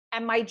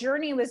And my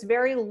journey was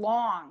very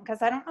long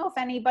because I don't know if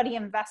anybody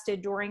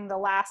invested during the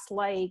last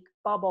like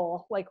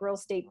bubble, like real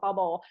estate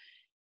bubble,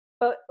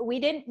 but we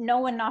didn't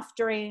know enough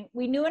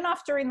we knew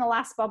enough during the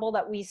last bubble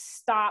that we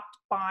stopped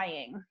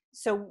buying.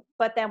 So,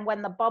 but then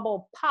when the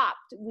bubble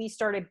popped, we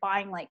started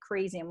buying like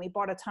crazy, and we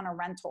bought a ton of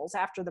rentals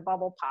after the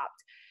bubble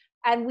popped.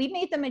 And we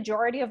made the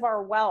majority of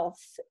our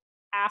wealth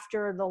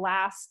during the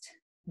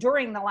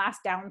last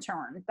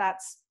downturn.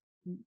 That's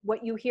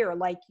what you hear,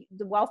 like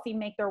the wealthy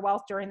make their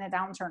wealth during the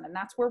downturn. And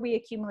that's where we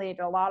accumulated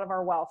a lot of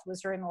our wealth,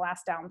 was during the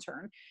last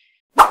downturn.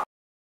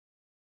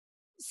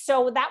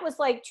 So that was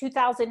like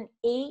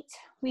 2008.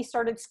 We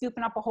started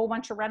scooping up a whole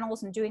bunch of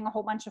rentals and doing a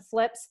whole bunch of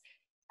flips.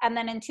 And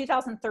then in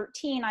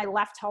 2013, I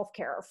left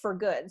healthcare for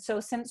good. So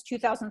since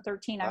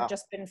 2013, Wow. I've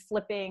just been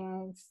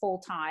flipping full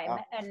time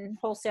Wow. and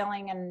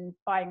wholesaling and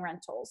buying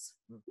rentals.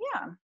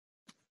 Yeah.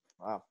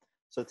 Wow.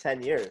 So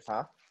 10 years,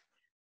 huh?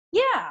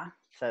 Yeah.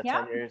 So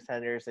Yeah.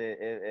 10 years,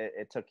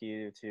 it took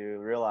you to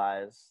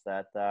realize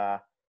that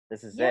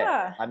this is it.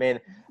 Yeah. I mean,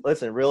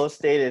 listen, real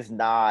estate is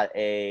not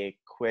a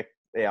quick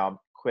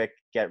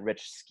get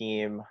rich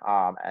scheme,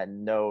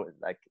 and no,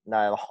 like,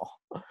 not at all.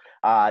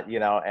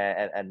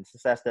 And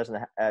success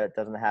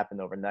doesn't happen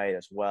overnight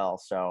as well.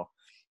 So,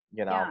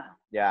 yeah,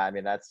 I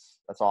mean, that's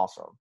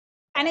awesome.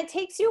 And it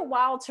takes you a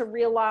while to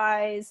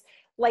realize,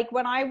 like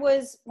when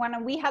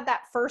we had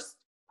that first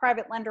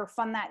private lender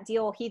fund that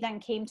deal, he then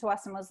came to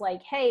us and was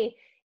like, hey,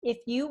 if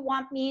you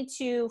want me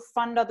to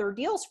fund other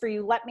deals for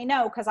you, let me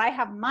know, because I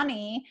have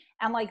money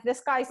and like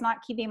this guy's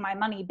not keeping my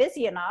money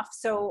busy enough.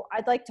 So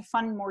I'd like to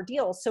fund more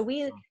deals. So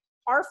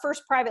our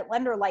first private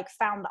lender like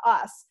found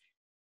us.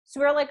 So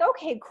we were like,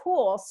 okay,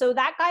 cool. So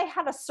that guy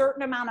had a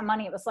certain amount of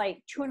money. It was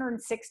like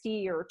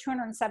 $260,000 or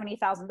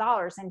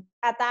 $270,000. And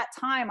at that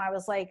time I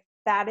was like,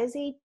 that is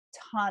a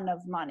ton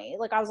of money.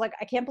 Like, I was like,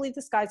 I can't believe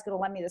this guy's going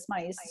to lend me this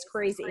money. This is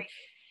crazy.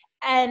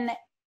 And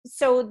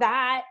so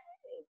that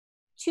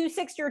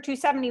 260 or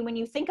 270, when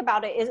you think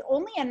about it, is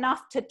only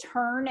enough to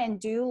turn and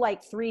do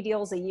like 3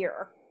 deals a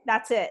year.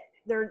 That's it.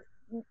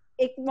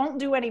 It won't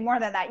do any more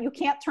than that. You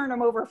can't turn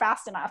them over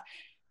fast enough.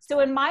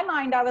 So in my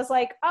mind, I was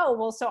like, oh,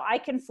 well, so I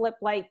can flip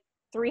like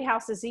 3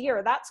 houses a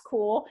year. That's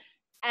cool.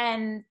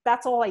 And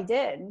that's all I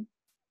did.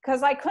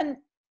 Because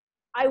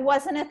I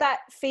wasn't at that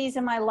phase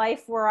in my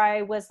life where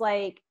I was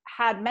like,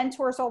 had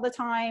mentors all the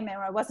time and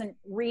I wasn't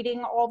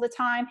reading all the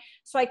time.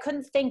 So I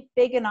couldn't think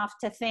big enough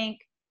to think,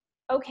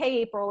 okay,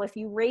 April, if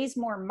you raise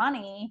more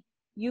money,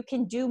 you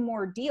can do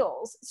more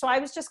deals. So I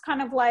was just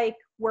kind of like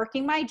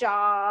working my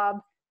job,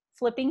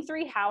 flipping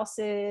 3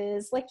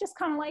 houses, like just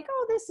kind of like,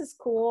 oh, this is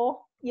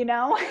cool,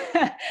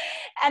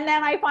 And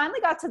then I finally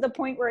got to the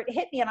point where it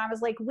hit me and I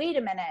was like, wait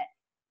a minute.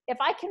 If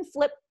I can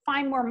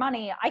find more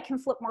money, I can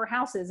flip more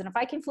houses. And if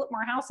I can flip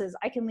more houses,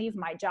 I can leave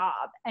my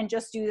job and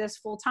just do this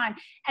full time.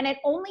 And it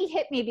only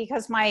hit me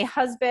because my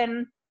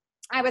husband,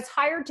 I was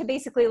hired to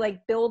basically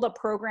like build a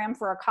program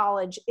for a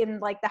college in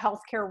like the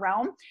healthcare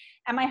realm.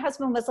 And my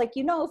husband was like,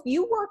 if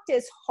you worked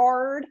as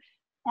hard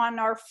on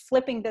our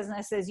flipping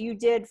business as you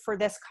did for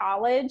this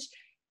college,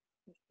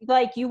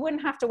 like you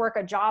wouldn't have to work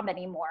a job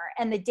anymore.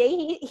 And the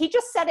day he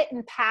just said it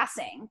in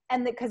passing,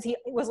 and because he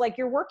was like,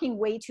 you're working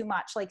way too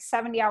much, like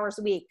 70 hours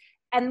a week.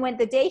 And when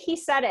the day he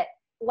said it,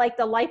 like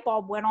the light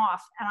bulb went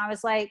off and I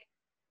was like,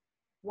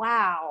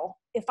 wow,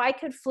 if I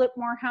could flip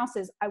more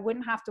houses, I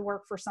wouldn't have to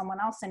work for someone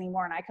else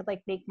anymore. And I could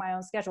like make my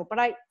own schedule. But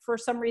I, for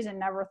some reason,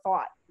 never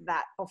thought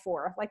that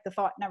before. Like the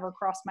thought never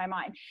crossed my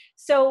mind.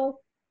 So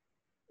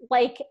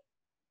like,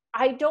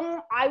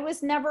 I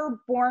was never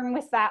born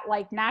with that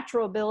like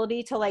natural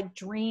ability to like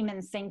dream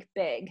and think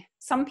big.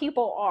 Some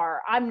people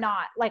are. I'm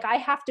not. Like, I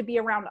have to be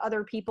around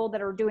other people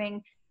that are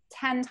doing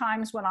 10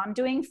 times what I'm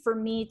doing for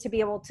me to be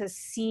able to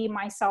see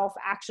myself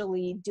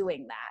actually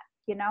doing that,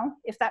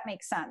 if that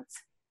makes sense.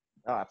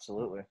 Oh,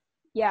 absolutely.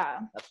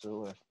 Yeah.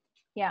 Absolutely.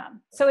 Yeah.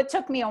 So it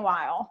took me a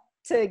while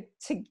to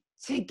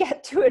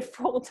get to it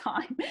full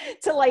time,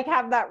 to like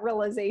have that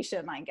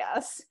realization, I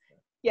guess.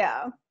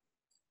 Yeah.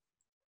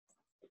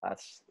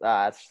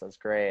 That's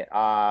great.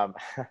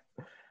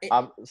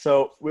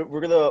 So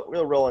we're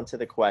gonna roll into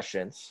the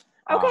questions.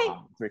 Okay.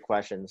 3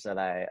 questions that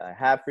I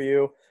have for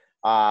you.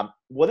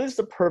 What is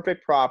the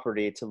perfect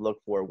property to look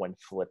for when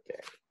flipping?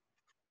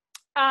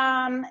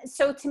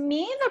 So to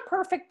me, the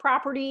perfect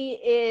property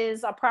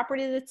is a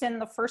property that's in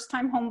the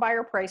first-time home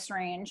buyer price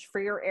range for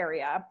your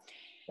area.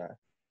 Okay.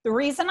 The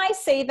reason I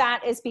say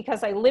that is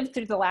because I lived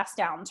through the last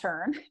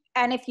downturn.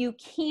 And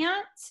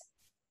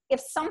if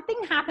something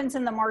happens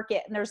in the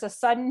market and there's a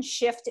sudden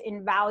shift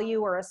in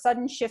value or a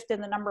sudden shift in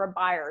the number of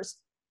buyers,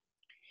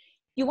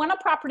 you want a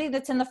property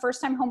that's in the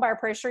first-time home buyer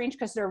price range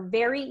because they're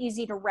very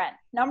easy to rent.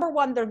 Number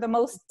one, they're the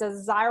most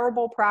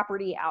desirable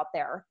property out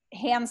there,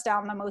 hands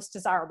down the most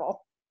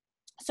desirable.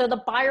 So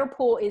the buyer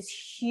pool is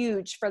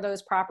huge for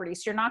those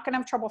properties. So you're not going to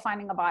have trouble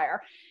finding a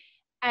buyer.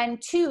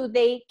 And 2,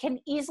 they can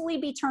easily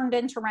be turned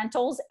into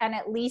rentals and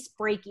at least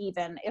break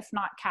even, if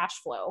not cash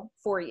flow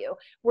for you.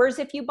 Whereas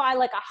if you buy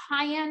like a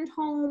high-end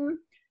home,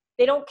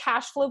 they don't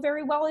cash flow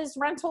very well as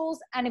rentals.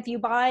 And if you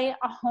buy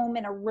a home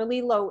in a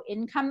really low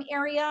income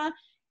area,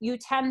 you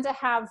tend to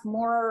have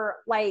more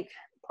like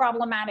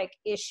problematic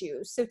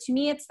issues. So to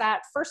me, it's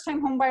that first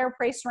time home buyer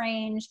price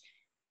range.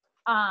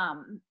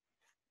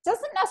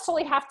 Doesn't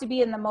necessarily have to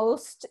be in the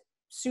most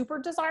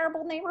super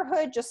desirable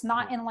neighborhood, just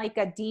not in like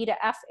a D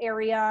to F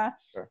area.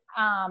 Sure.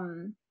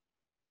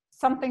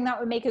 Something that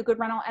would make a good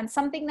rental, and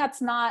something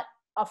that's not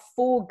a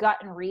full gut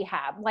and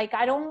rehab. Like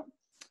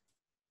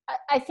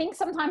I think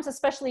sometimes,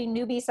 especially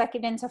newbies that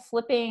get into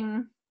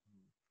flipping,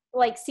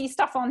 like see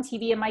stuff on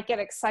TV and might get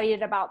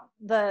excited about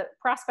the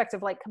prospect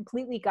of like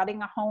completely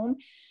gutting a home,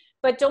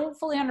 but don't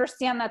fully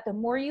understand that the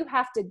more you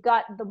have to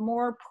gut, the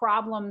more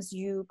problems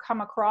you come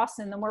across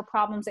and the more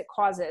problems it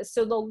causes.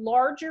 So the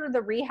larger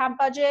the rehab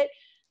budget,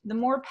 the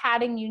more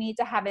padding you need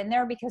to have in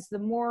there, because the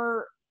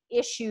more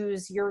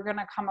issues you're going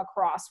to come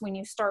across when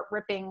you start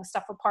ripping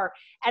stuff apart,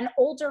 and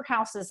older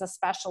houses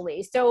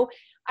especially. So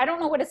I don't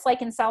know what it's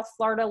like in South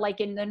Florida. Like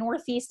in the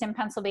Northeast in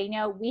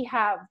Pennsylvania, we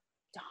have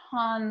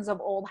tons of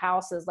old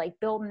houses like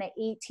built in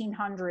the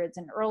 1800s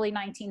and early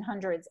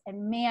 1900s,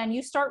 and man,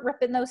 you start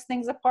ripping those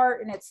things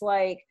apart and it's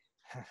like,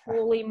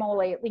 holy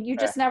moly, you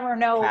just never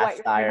know what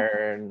you're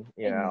iron,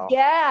 you know.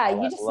 Yeah,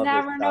 you just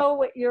never know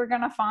what you're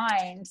gonna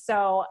find.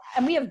 So,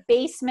 and we have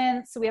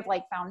basements, so we have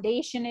like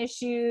foundation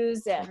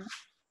issues, and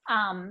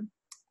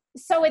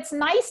so it's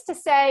nice to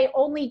say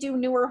only do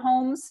newer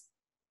homes.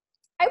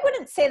 I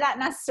wouldn't say that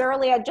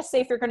necessarily. I'd just say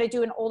if you're going to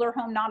do an older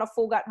home, not a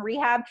full gut and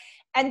rehab,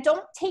 and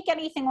don't take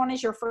anything on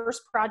as your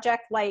first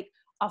project, like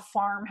a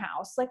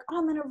farmhouse. Like, oh,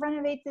 I'm going to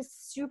renovate this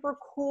super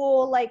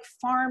cool, like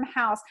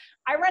farmhouse.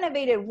 I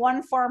renovated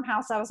one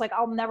farmhouse. I was like,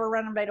 I'll never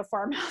renovate a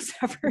farmhouse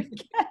ever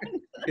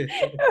again.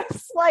 It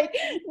was like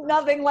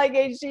nothing like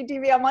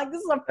HGTV. I'm like,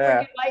 this is a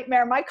freaking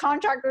nightmare. My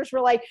contractors were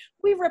like,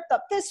 we ripped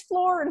up this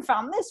floor and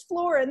found this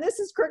floor, and this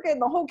is crooked,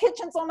 and the whole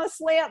kitchen's on a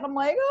slant. And I'm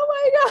like,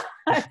 oh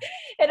my God.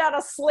 It had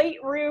a slate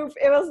roof.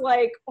 It was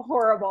like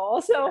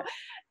horrible. So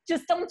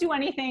just don't do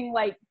anything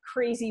like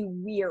crazy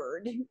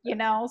weird, you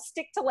know,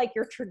 stick to like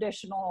your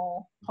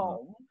traditional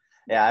home.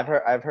 Yeah.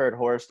 I've heard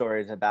horror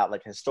stories about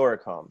like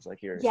historic homes,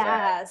 like you're saying.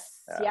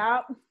 Yes.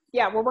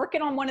 Yeah. We're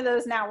working on one of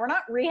those now. We're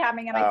not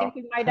rehabbing it. I think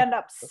we might end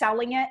up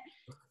selling it,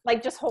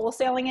 like just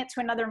wholesaling it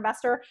to another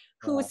investor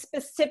who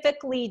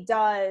specifically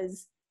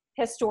does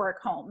historic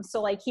homes.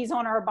 So like he's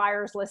on our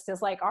buyers list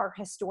as like our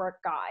historic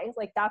guy.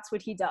 Like that's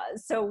what he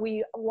does. So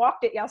we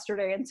walked it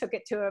yesterday and took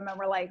it to him and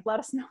we're like, let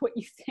us know what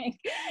you think,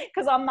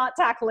 because I'm not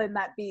tackling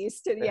that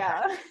beast. And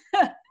yeah.